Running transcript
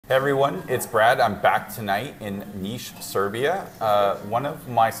Hey everyone, it's Brad. I'm back tonight in Niš, Serbia. One of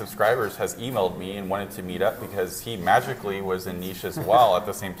my subscribers has emailed me and wanted to meet up because he magically was in Niš as well at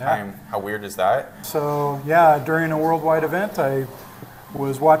the same time. How weird is that? So yeah, during a worldwide event, I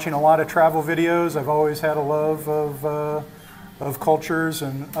was watching a lot of travel videos. I've always had a love of cultures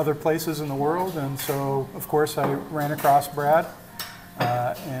and other places in the world, and so of course I ran across Brad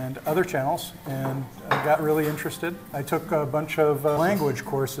and other channels, and I got really interested. I took a bunch of language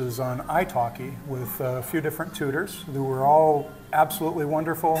courses on italki with a few different tutors who were all absolutely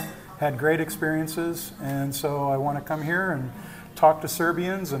wonderful, had great experiences, and so I want to come here and talk to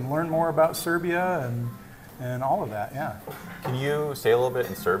Serbians and learn more about Serbia and all of that, yeah. Can you say a little bit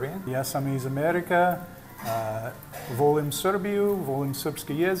in Serbian? Ja sam iz Amerika, volim Srbiju, volim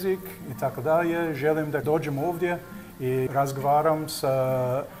srpski jezik I tako dalje. Želim da dođem ovdje I razgovaram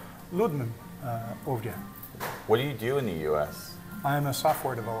sa ljudmi ovdje. What do you do in the U.S.? I'm a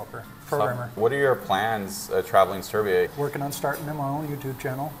software developer, programmer. What are your plans traveling Serbia? Working on starting my own YouTube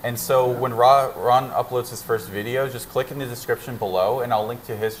channel. And so when Ron uploads his first video, just click in the description below and I'll link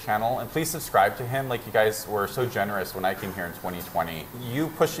to his channel. And please subscribe to him, like you guys were so generous when I came here in 2020. You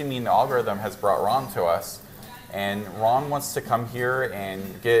pushing me in the algorithm has brought Ron to us. And Ron wants to come here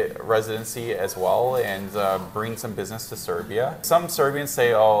and get residency as well and bring some business to Serbia. Some Serbians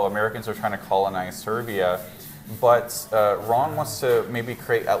say, oh, Americans are trying to colonize Serbia. But Ron wants to maybe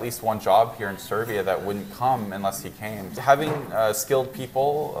create at least one job here in Serbia that wouldn't come unless he came. Having skilled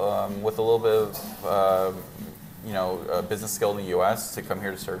people with a little bit of business skill in the U.S. to come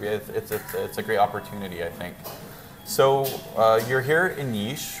here to Serbia, it's a great opportunity, I think. So you're here in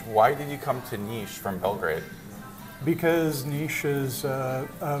Niš. Why did you come to Niš from Belgrade? Because Niš is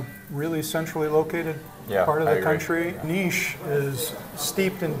a really centrally located part of the country. Niš is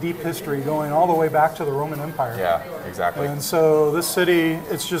steeped in deep history going all the way back to the Roman Empire. Yeah, exactly. And so this city,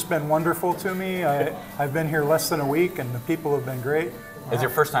 it's just been wonderful to me. I've been here less than a week and the people have been great. It's your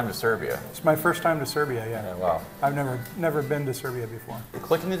first time to Serbia? It's my first time to Serbia, yeah. Wow. I've never been to Serbia before.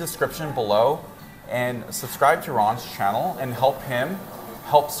 Click in the description below and subscribe to Ron's channel and help him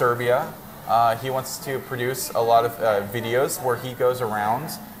help Serbia. He wants to produce a lot of videos where he goes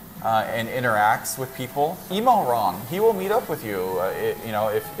around and interacts with people. Email Ron. He will meet up with you,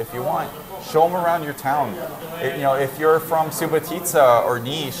 if you want. Show him around your town. If you're from Subotica or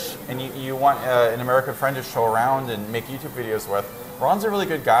Niš and you want an American friend to show around and make YouTube videos with, Ron's a really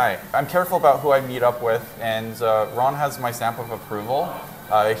good guy. I'm careful about who I meet up with, and Ron has my stamp of approval.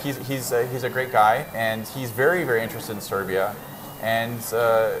 He's a great guy, and he's very, very interested in Serbia. And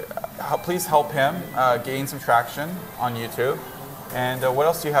please help him gain some traction on YouTube. And what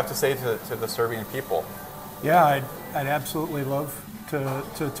else do you have to say to the Serbian people? Yeah, I'd absolutely love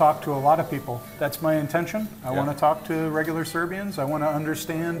to talk to a lot of people. That's my intention. I want to talk to regular Serbians. I want to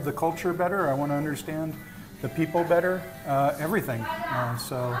understand the culture better. I want to understand the people better, everything.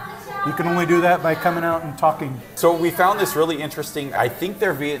 So you can only do that by coming out and talking. So we found this really interesting, I think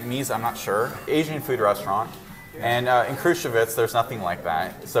they're Vietnamese, I'm not sure, Asian food restaurant. And in Kruševac, there's nothing like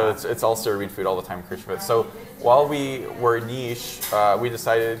that. So it's all Serbian food all the time in Kruševac. So while we were in Niš, we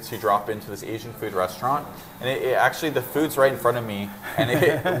decided to drop into this Asian food restaurant. And actually, the food's right in front of me, and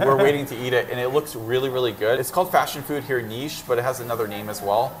we're waiting to eat it, and it looks really, really good. It's called Fashion Food here in Niš, but it has another name as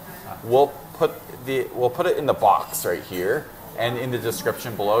well. We'll put it in the box right here and in the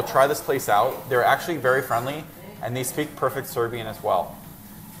description below. Try this place out. They're actually very friendly, and they speak perfect Serbian as well.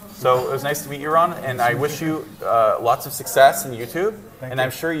 So it was nice to meet you, Ron, and I wish you lots of success in YouTube. Thank and you. I'm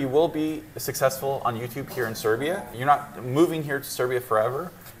sure you will be successful on YouTube here in Serbia. You're not moving here to Serbia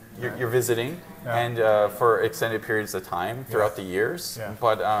forever. You're visiting and for extended periods of time throughout the years. Yeah.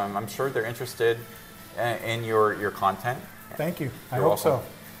 But I'm sure they're interested in your content. Thank you. I hope so.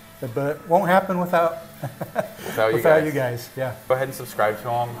 But it won't happen without you guys. Yeah. Go ahead and subscribe to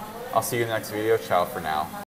them. I'll see you in the next video. Ciao for now.